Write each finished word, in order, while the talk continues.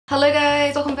Hello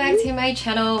guys, welcome back to my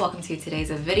channel. Welcome to today's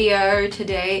video.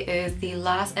 Today is the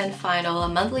last and final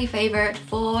monthly favorite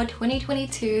for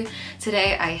 2022.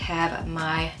 Today I have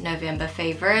my November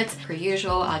favorites. Per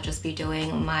usual, I'll just be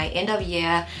doing my end of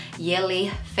year yearly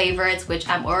favorites, which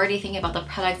I'm already thinking about the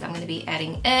products I'm going to be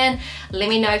adding in. Let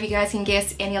me know if you guys can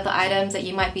guess any of the items that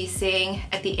you might be seeing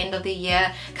at the end of the year.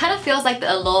 Kind of feels like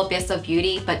the Allure Best of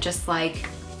Beauty, but just like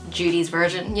Judy's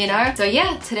version, you know? So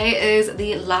yeah, today is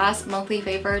the last monthly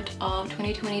favorite of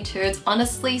 2022. It's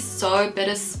honestly so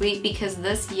bittersweet because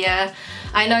this year,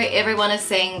 I know everyone is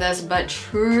saying this, but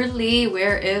truly,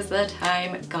 where is the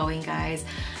time going, guys?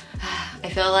 I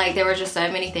feel like there were just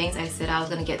so many things I said I was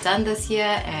gonna get done this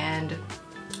year, and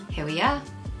here we are.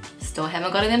 Still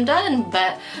haven't gotten them done,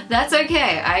 but that's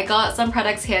okay. I got some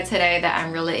products here today that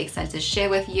I'm really excited to share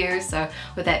with you. So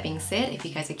with that being said, if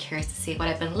you guys are curious to see what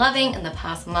I've been loving in the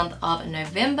past month of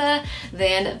November,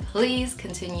 then please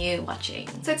continue watching.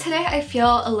 So today I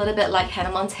feel a little bit like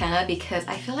Hannah Montana because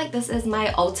I feel like this is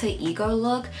my alter ego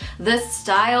look. This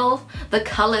style, the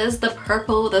colors, the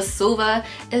purple, the silver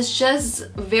is just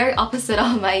very opposite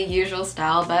of my usual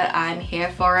style, but I'm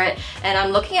here for it. And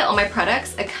I'm looking at all my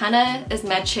products, it kind of is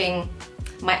matching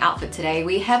my outfit today.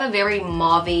 We have a very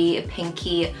mauvey,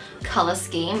 pinky color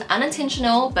scheme.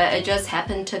 Unintentional, but it just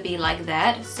happened to be like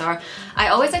that. So I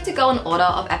always like to go in order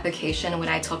of application when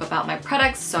I talk about my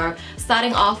products. So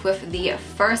starting off with the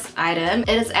first item, it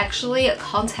is actually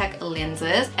contact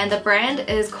lenses, and the brand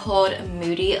is called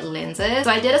Moody Lenses.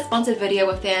 So I did a sponsored video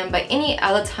with them, but any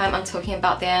other time I'm talking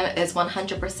about them is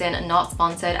 100% not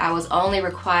sponsored. I was only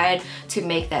required to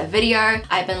make that video.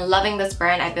 I've been loving this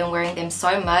brand. I've been wearing them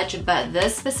so much, but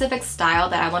this specific style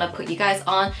that I want to put you guys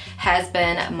on has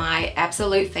been my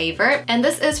absolute favorite, and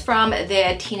this is from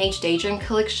their Teenage Daydream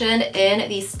collection in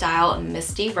the style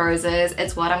Misty Roses.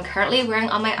 It's what I'm currently wearing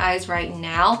on my eyes right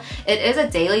now. It is a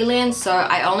daily lens, so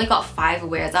I only got 5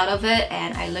 wears out of it,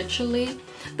 and I literally,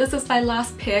 this is my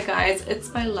last pair, guys.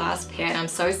 It's my last pair and I'm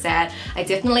so sad. I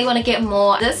definitely want to get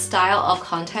more. This style of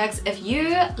contacts, if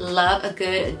you love a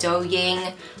good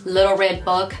Douyin, Little Red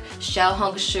Book, Shell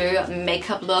Hong Shu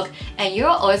makeup look, and you're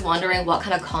always wondering what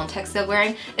kind of contacts they're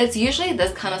wearing, it's usually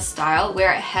this kind of style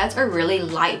where it has a really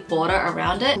light border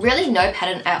around it. Really no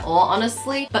pattern at all,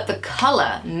 honestly, but the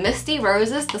color, Misty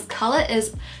Roses, this color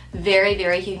is very,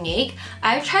 very unique.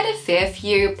 I've tried a fair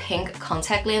few pink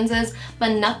contact lenses,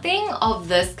 but nothing of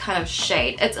this kind of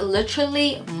shade. It's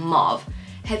literally mauve.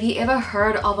 Have you ever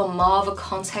heard of a mauve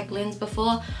contact lens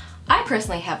before? I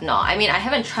personally have not. I mean, I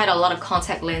haven't tried a lot of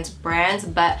contact lens brands,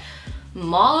 but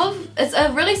mauve, it's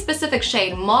a really specific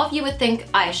shade. Mauve, you would think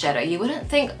eyeshadow, you wouldn't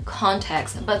think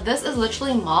contacts, but this is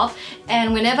literally mauve.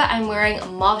 And whenever I'm wearing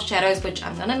mauve shadows, which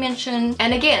I'm gonna mention,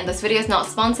 and again, this video is not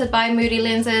sponsored by Moody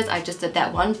Lenses, I just did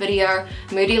that one video.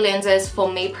 Moody Lenses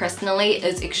for me personally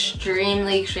is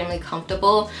extremely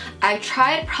comfortable. I've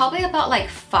tried probably about like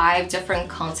 5 different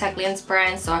contact lens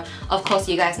brands, so of course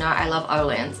you guys know I love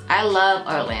Olens. I love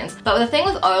Olens, but the thing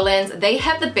with Olens, they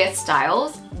have the best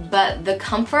styles, but the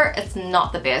comfort is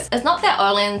not the best. It's not that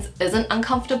Olens isn't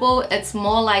uncomfortable, it's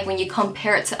more like when you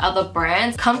compare it to other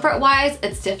brands, comfort wise,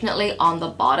 it's definitely on the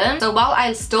bottom. So while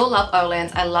I still love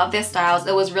Olens, I love their styles,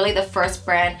 it was really the first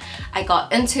brand I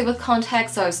got into with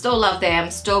contacts, so I still love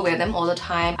them, still wear them all the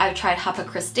time. I've tried Harper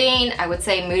Christine, I would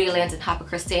say Moody Lens and Harper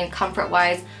Christine, comfort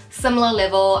wise, similar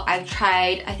level. I've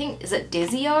tried, I think, is it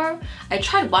Desio? I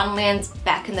tried one lens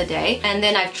back in the day, and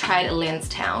then I've tried Lens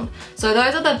Town. So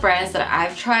those are the brands that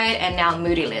I've tried, and now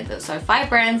Moody Lenses. So 5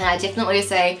 brands, and I definitely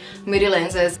say Moody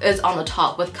Lenses is on the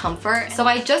top with comfort. So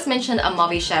I just mentioned a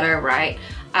mauve shadow, right?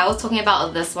 I was talking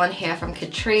about this one here from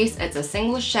Catrice. It's a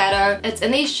single shadow. It's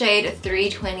in the shade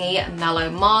 320 Mellow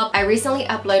Mauve. I recently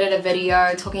uploaded a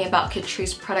video talking about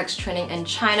Catrice products trending in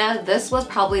China. This was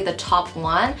probably the top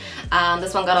one.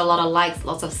 This one got a lot of likes,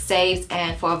 lots of saves,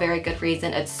 and for a very good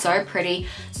reason. It's so pretty,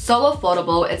 so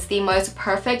affordable. It's the most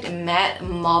perfect matte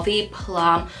mauve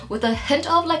plum with a hint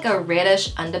of like a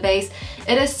reddish underbase.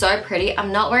 It is so pretty.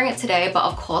 I'm not wearing it today, but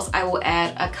of course I will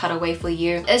add a cutaway for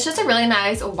you. It's just a really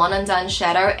nice one and done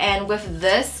shadow. And with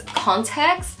this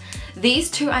contacts, these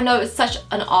two, I know it's such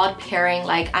an odd pairing,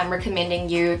 like I'm recommending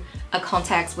you a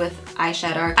contacts with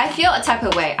eyeshadow. I feel a type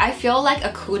of way. I feel like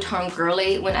a cool tone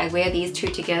girly when I wear these two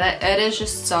together. It is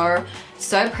just so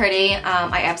pretty.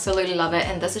 I absolutely love it,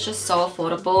 and this is just so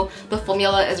affordable. The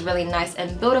formula is really nice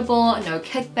and buildable, no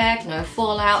kickback, no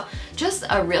fallout, just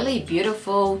a really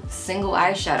beautiful single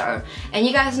eyeshadow. And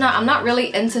you guys know I'm not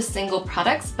really into single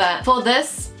products, but for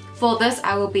this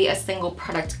I will be a single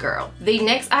product girl. The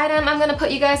next item I'm gonna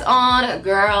put you guys on,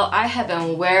 girl, I have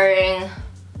been wearing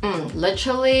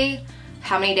literally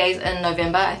how many days in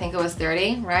November? I think it was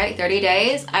 30, right? 30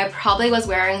 days. I probably was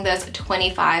wearing this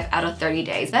 25 out of 30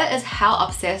 days. That is how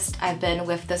obsessed I've been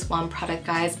with this one product,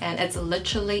 guys, and it's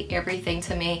literally everything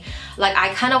to me. Like,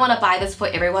 I kind of want to buy this for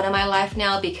everyone in my life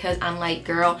now because I'm like,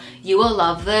 girl, you will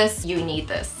love this, you need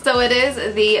this. So it is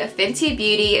the Fenty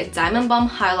Beauty Diamond Bomb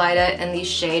Highlighter in the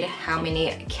shade How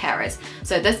Many Carats.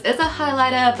 So this is a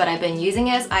highlighter, but I've been using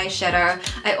it as eyeshadow.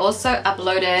 I also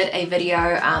uploaded a video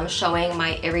showing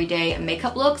my everyday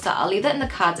makeup look, so I'll leave that in the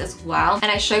cards as well.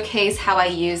 And I showcase how I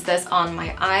use this on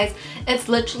my eyes. It's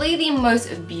literally the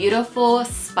most beautiful,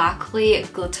 sparkly,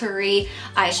 glittery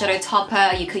eyeshadow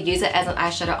topper. You could use it as an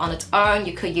eyeshadow on its own.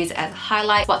 You could use it as a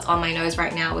highlight. What's on my nose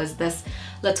right now is this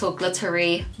little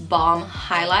glittery bomb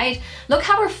highlight. Look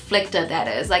how reflective that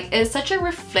is. Like, it's such a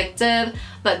reflective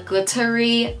but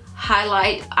glittery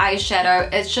highlight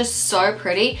eyeshadow. It's just so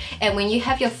pretty, and when you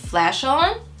have your flash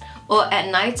on or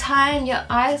at nighttime, your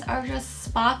eyes are just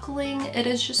sparkling. It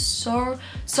is just so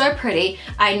pretty.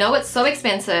 I know it's so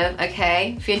expensive,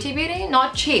 okay? Fenty Beauty,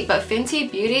 not cheap, but Fenty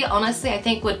Beauty, honestly, I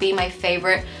think would be my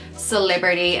favorite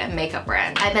celebrity makeup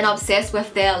brand. I've been obsessed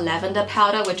with their lavender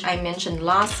powder, which I mentioned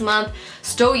last month.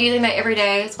 Still using that every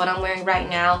day. It's what I'm wearing right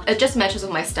now. It just matches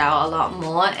with my style a lot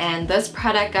more. And this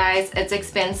product, guys, it's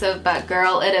expensive, but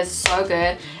girl, it is so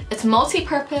good. It's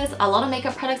multi-purpose. A lot of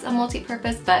makeup products are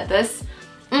multi-purpose, but this,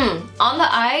 on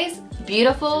the eyes,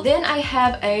 beautiful. Then I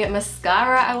have a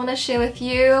mascara I want to share with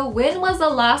you. When was the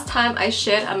last time I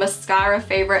shared a mascara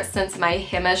favorite since my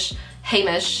Hamish,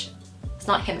 it's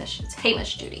not Hamish, it's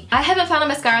Hamish Judy. I haven't found a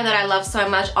mascara that I love so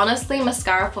much. Honestly,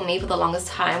 mascara for me for the longest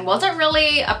time wasn't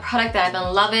really a product that I've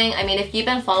been loving. I mean, if you've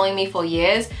been following me for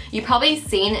years, you've probably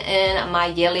seen in my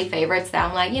yearly favorites that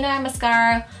I'm like, you know,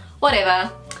 mascara,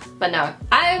 whatever. But no,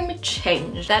 I'm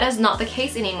changed. That is not the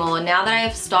case anymore. Now that I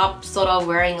have stopped sort of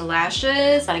wearing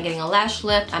lashes, started getting a lash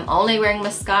lift, I'm only wearing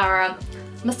mascara.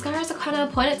 Mascaras are kind of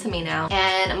appointed to me now.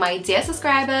 And my dear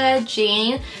subscriber,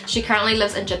 Jean, she currently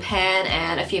lives in Japan,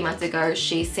 and a few months ago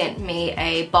she sent me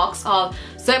a box of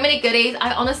so many goodies.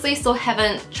 I honestly still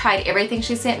haven't tried everything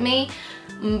she sent me,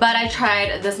 but I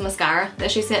tried this mascara that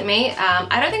she sent me.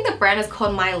 I don't think the brand is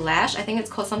called My Lash. I think it's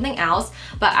called something else,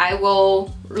 but I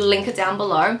will link it down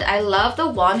below. I love the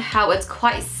one how it's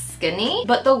quite skinny,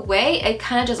 but the way it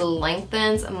kind of just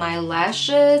lengthens my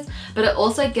lashes, but it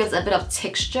also gives a bit of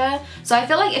texture. So I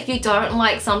feel like if you don't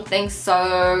like something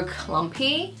so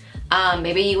clumpy,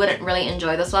 maybe you wouldn't really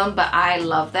enjoy this one, but I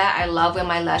love that. I love when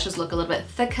my lashes look a little bit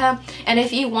thicker. And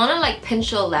if you want to like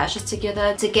pinch your lashes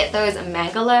together to get those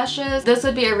manga lashes, this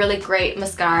would be a really great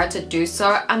mascara to do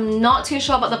so. I'm not too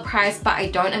sure about the price, but I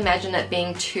don't imagine it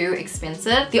being too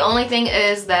expensive. The only thing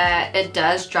is that it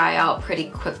does dry out pretty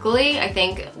quickly. I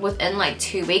think within like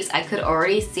 2 weeks, I could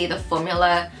already see the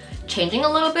formula changing a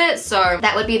little bit. So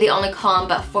that would be the only con,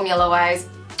 but formula wise,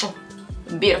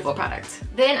 beautiful product.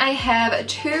 Then I have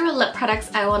two lip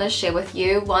products I want to share with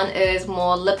you. One is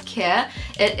more lip care.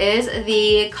 It is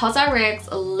the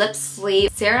COSRX Lip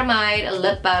Sleep Ceramide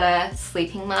Lip Butter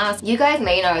Sleeping Mask. You guys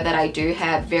may know that I do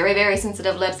have very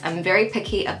sensitive lips. I'm very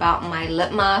picky about my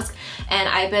lip mask, and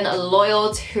I've been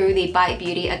loyal to the Bite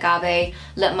Beauty Agave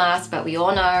lip mask, but we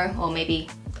all know, or maybe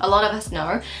a lot of us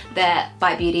know, that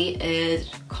Bite Beauty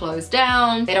is closed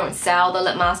down. They don't sell the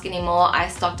lip mask anymore. I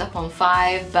stocked up on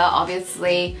 5, but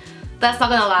obviously that's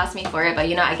not gonna last me forever.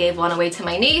 You know, I gave one away to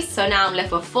my niece, so now I'm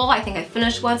left with 4. I think I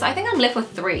finished one, so I think I'm left with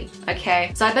 3,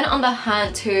 okay? So I've been on the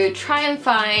hunt to try and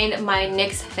find my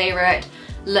next favorite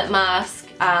lip mask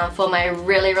for my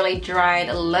really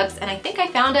dried lips, and I think I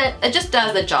found it. It just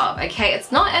does the job, okay?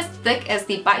 It's not as thick as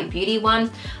the Bite Beauty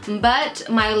one, but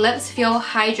my lips feel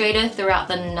hydrated throughout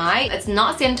the night. It's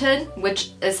not scented,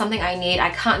 which is something I need.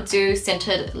 I can't do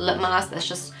scented lip mask. That's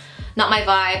just not my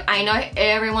vibe. I know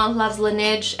everyone loves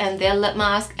Laneige and their lip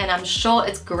mask, and I'm sure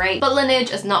it's great, but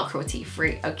Laneige is not cruelty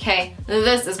free, okay?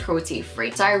 This is cruelty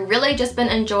free. So I really just been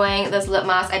enjoying this lip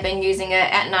mask. I've been using it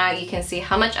at night. You can see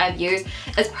how much I've used.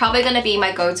 It's probably gonna be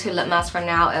my go-to lip mask from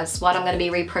now. It's what I'm gonna be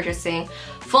repurchasing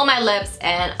for my lips,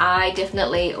 and I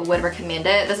definitely would recommend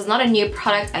it. This is not a new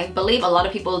product. I believe a lot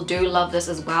of people do love this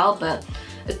as well, but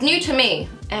it's new to me,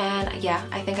 and yeah,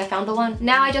 I think I found the one.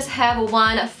 Now I just have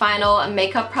one final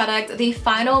makeup product, the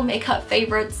final makeup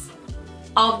favorites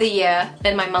of the year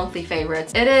in my monthly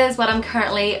favorites. It is what I'm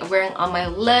currently wearing on my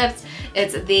lips.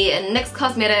 It's the NYX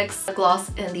Cosmetics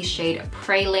gloss in the shade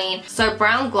Praline. So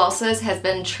brown glosses has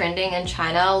been trending in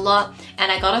China a lot,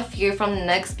 and I got a few from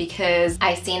NYX because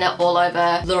I've seen it all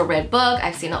over Little Red Book,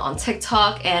 I've seen it on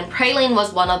TikTok, and Praline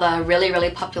was one of the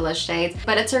really popular shades.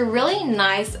 But it's a really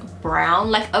nice brown,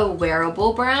 like a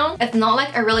wearable brown. It's not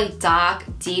like a really dark,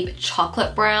 deep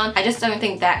chocolate brown. I just don't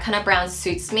think that kind of brown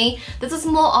suits me. This is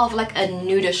more of like a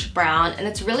nudish brown, and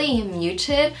it's really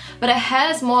muted, but it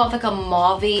has more of like a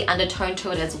mauve-y undertone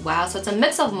to it as well. So it's a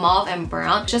mix of mauve and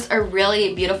brown. Just a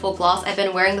really beautiful gloss. I've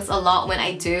been wearing this a lot when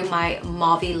I do my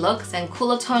mauve-y looks and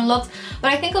cooler tone looks,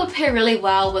 but I think it would pair really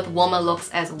well with warmer looks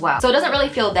as well. So it doesn't really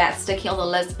feel that sticky on the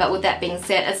lips, but with that being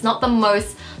said, it's not the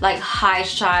most like high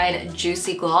shine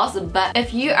juicy gloss, but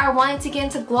if you are wanting to get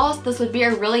into gloss, this would be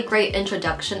a really great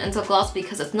introduction into gloss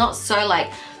because it's not so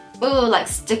like ooh, like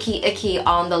sticky icky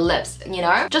on the lips, you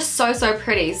know? Just so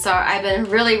pretty. So I've been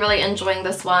really enjoying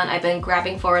this one. I've been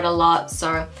grabbing for it a lot.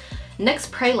 So NYX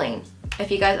Praline, if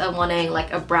you guys are wanting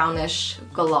like a brownish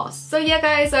gloss. So yeah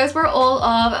guys, those were all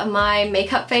of my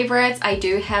makeup favorites. I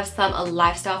do have some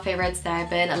lifestyle favorites that I've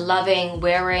been loving,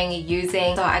 wearing,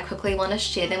 using, so I quickly want to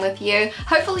share them with you.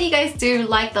 Hopefully you guys do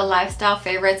like the lifestyle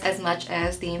favorites as much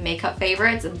as the makeup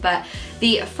favorites, but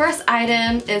the first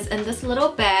item is in this little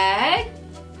bag.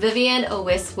 Vivienne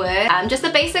Westwood. I'm just a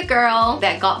basic girl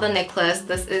that got the necklace.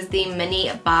 This is the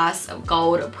mini bust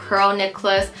gold pearl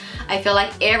necklace. I feel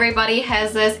like everybody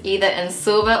has this either in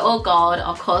silver or gold.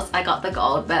 Of course I got the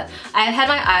gold, but I've had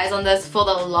my eyes on this for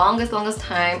the longest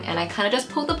time, and I kind of just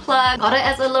pulled the plug, got it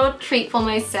as a little treat for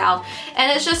myself,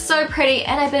 and it's just so pretty,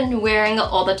 and I've been wearing it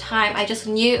all the time. I just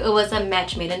knew it was a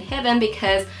match made in heaven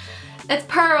because it's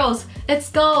pearls, it's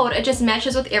gold, it just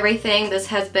matches with everything. This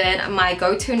has been my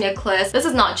go-to necklace. This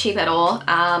is not cheap at all,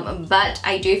 but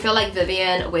I do feel like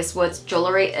Vivienne Westwood's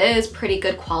jewelry is pretty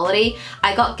good quality.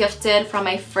 I got gifted from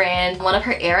my friend one of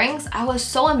her earrings. I was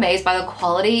so amazed by the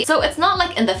quality. So it's not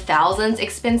like in the thousands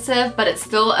expensive, but it's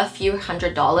still a few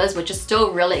 $100s, which is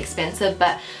still really expensive,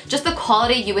 but just the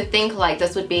quality, you would think like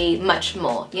this would be much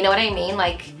more. You know what I mean?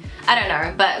 Like, I don't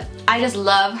know, but I just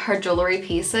love her jewelry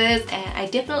pieces, and I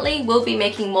definitely will be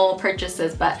making more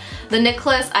purchases. But the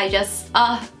necklace, I just,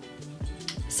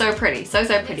 so pretty, so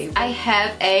pretty. I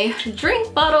have a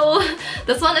drink bottle.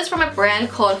 This one is from a brand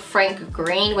called Frank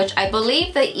Green, which I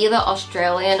believe they're either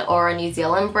Australian or a New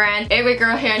Zealand brand. Every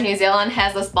girl here in New Zealand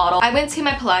has this bottle. I went to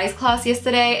my Pilates class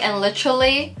yesterday, and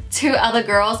literally 2 other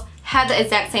girls had the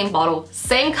exact same bottle,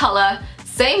 same color,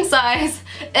 same size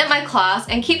in my class.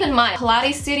 And keep in mind,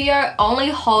 Pilates studio only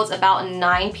holds about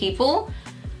 9 people,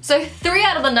 so 3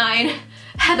 out of the 9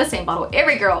 had the same bottle.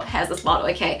 Every girl has this bottle,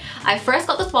 okay? I first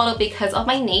got this bottle because of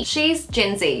my niece. She's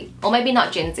Gen Z, or maybe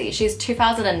not Gen Z, she's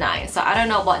 2009, so I don't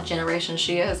know what generation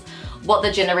she is, what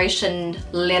the generation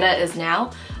letter is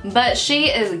now, but she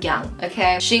is young,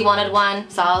 okay? She wanted one,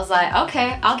 so I was like,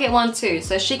 okay, I'll get one too.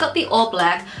 So she got the all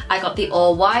black, I got the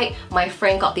all white, my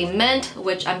friend got the mint,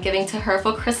 which I'm giving to her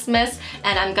for Christmas,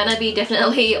 and I'm gonna be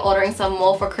definitely ordering some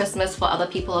more for Christmas for other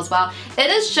people as well. It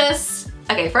is just,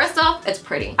 okay, first off, it's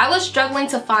pretty. I was struggling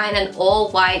to find an all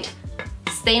white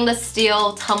stainless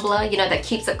steel tumbler, you know, that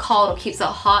keeps it cold or keeps it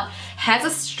hot, has a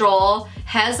straw,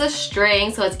 has a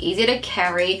string, so it's easy to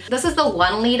carry. This is the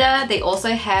 1 liter. They also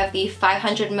have the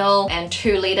 500ml and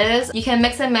 2 liters. You can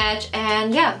mix and match,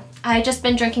 and yeah, I've just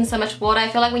been drinking so much water. I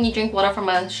feel like when you drink water from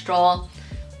a straw,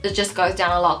 it just goes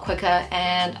down a lot quicker,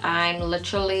 and I'm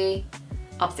literally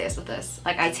obsessed with this.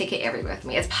 Like, I take it everywhere with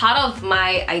me. It's part of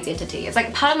my identity. It's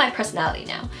like part of my personality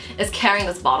now, is carrying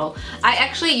this bottle. I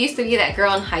actually used to be that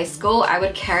girl in high school. I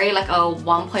would carry like a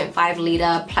 1.5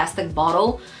 liter plastic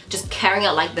bottle, just carrying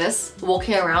it like this,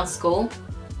 walking around school.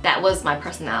 That was my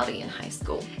personality in high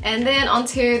school. And then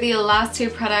onto the last 2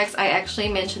 products. I actually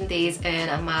mentioned these in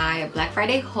my Black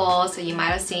Friday haul, so you might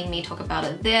have seen me talk about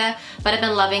it there, but I've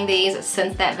been loving these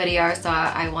since that video, so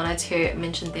I wanted to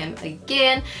mention them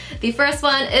again. The first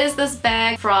one is this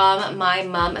bag from My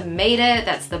Mum Made It.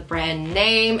 That's the brand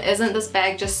name. Isn't this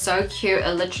bag just so cute?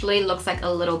 It literally looks like a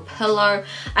little pillow.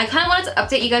 I kind of wanted to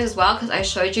update you guys as well because I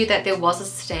showed you that there was a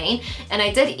stain, and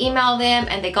I did email them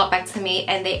and they got back to me,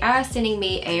 and they are sending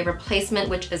me a replacement,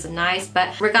 which is nice.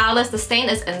 But regardless, the stain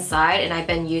is inside and I've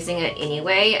been using it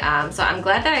anyway, so I'm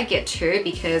glad that I get 2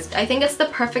 because I think it's the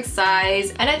perfect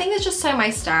size, and I think it's just so my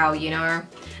style, you know.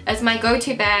 As my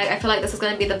go-to bag, I feel like this is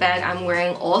going to be the bag I'm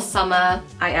wearing all summer.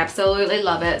 I absolutely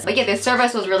love it. But yeah, their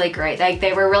service was really great. Like,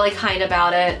 they were really kind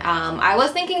about it. I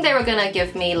was thinking they were gonna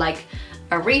give me like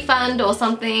a refund or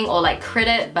something, or like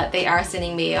credit, but they are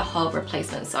sending me a whole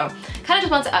replacement, so kind of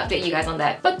just want to update you guys on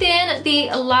that. But then the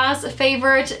last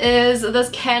favorite is this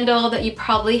candle that you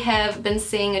probably have been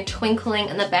seeing twinkling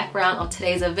in the background of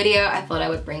today's video. I thought I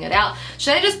would bring it out.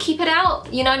 Should I just keep it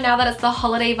out, you know, now that it's the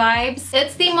holiday vibes?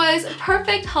 It's the most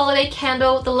perfect holiday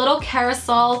candle, the little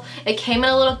carousel. It came in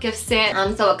a little gift set,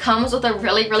 so it comes with a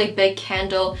really big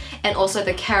candle and also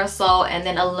the carousel and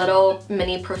then a little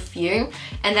mini perfume,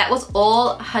 and that was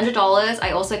all $100.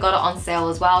 I also got it on sale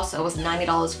as well, so it was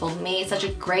 $90 for me. Such a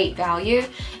great value,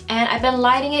 and I've been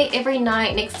lighting it every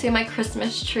night next to my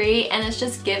Christmas tree, and it's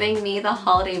just giving me the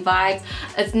holiday vibes.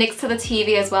 It's next to the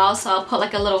TV as well, so I'll put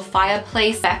like a little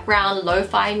fireplace background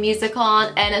lo-fi music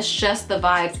on, and it's just the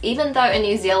vibes. Even though in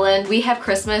New Zealand we have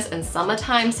Christmas in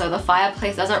summertime, so the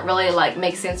fireplace doesn't really like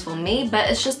make sense for me, but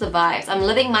it's just the vibes. I'm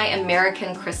living my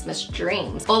American Christmas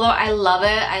dreams. Although I love it,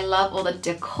 I love all the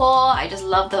decor, I just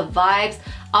love the vibes.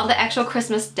 On the actual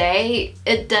Christmas day,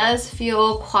 it does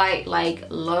feel quite like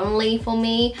lonely for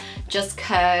me, just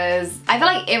cause I feel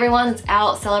like everyone's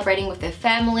out celebrating with their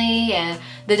family and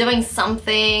they're doing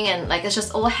something, and like it's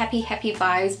just all happy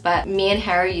vibes, but me and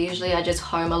Harry usually are just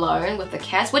home alone with the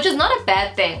cats, which is not a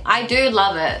bad thing. I do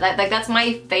love it. Like that's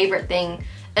my favorite thing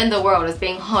in the world, is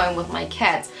being home with my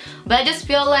cats. But I just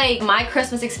feel like my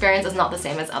Christmas experience is not the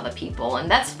same as other people, and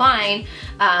that's fine,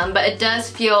 but it does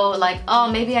feel like,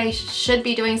 oh, maybe I should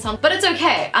be doing something, but it's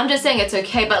okay. I'm just saying it's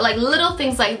okay. But like little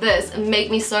things like this make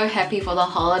me so happy for the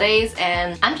holidays,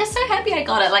 and I'm just so happy I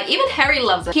got it. Like even Harry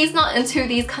loves it. He's not into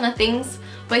these kind of things,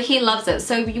 but he loves it.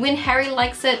 So when Harry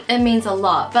likes it, it means a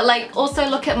lot. But like also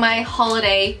look at my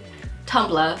holiday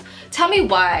tumbler. Tell me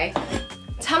why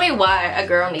a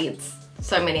girl needs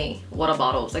so many water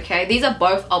bottles, okay? These are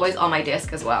both always on my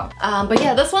desk as well. But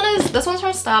yeah, this one's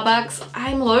from Starbucks.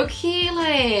 I'm low-key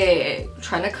like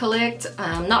trying to collect.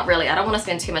 Not really, I don't want to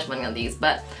spend too much money on these,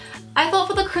 but I thought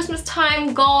for the Christmas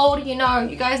time, gold, you know,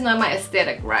 you guys know my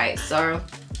aesthetic, right? So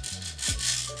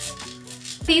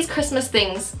these Christmas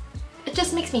things, it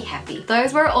just makes me happy.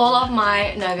 Those were all of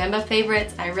my November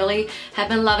favorites. I really have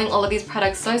been loving all of these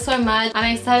products so much.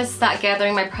 I'm excited to start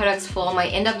gathering my products for my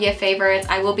end of year favorites.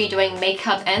 I will be doing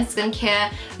makeup and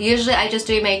skincare. Usually I just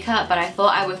do makeup, but I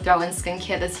thought I would throw in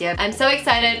skincare this year. I'm so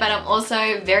excited, but I'm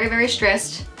also very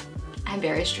stressed. I'm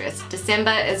very stressed.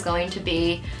 December is going to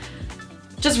be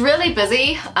just really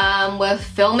busy with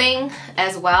filming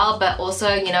as well, but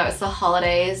also, you know, it's the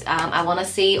holidays. I want to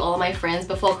see all my friends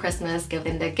before Christmas, give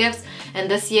them their gifts, and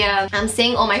this year I'm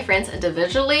seeing all my friends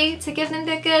individually to give them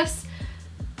their gifts,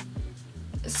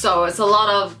 so it's a lot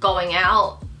of going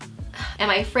out. And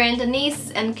my friend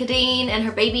Denise and Kadeen and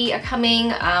her baby are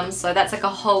coming, so that's like a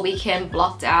whole weekend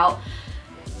blocked out.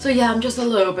 So yeah, I'm just a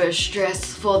little bit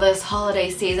stressed for this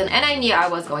holiday season, and I knew I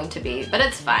was going to be, but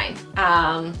it's fine.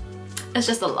 It's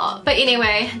just a lot. But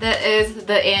anyway, that is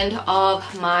the end of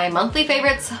my monthly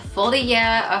favorites for the year.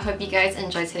 I hope you guys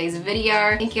enjoyed today's video.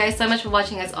 Thank you guys so much for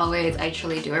watching as always. I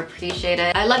truly do appreciate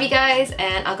it. I love you guys,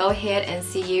 and I'll go ahead and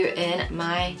see you in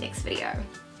my next video.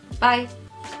 Bye!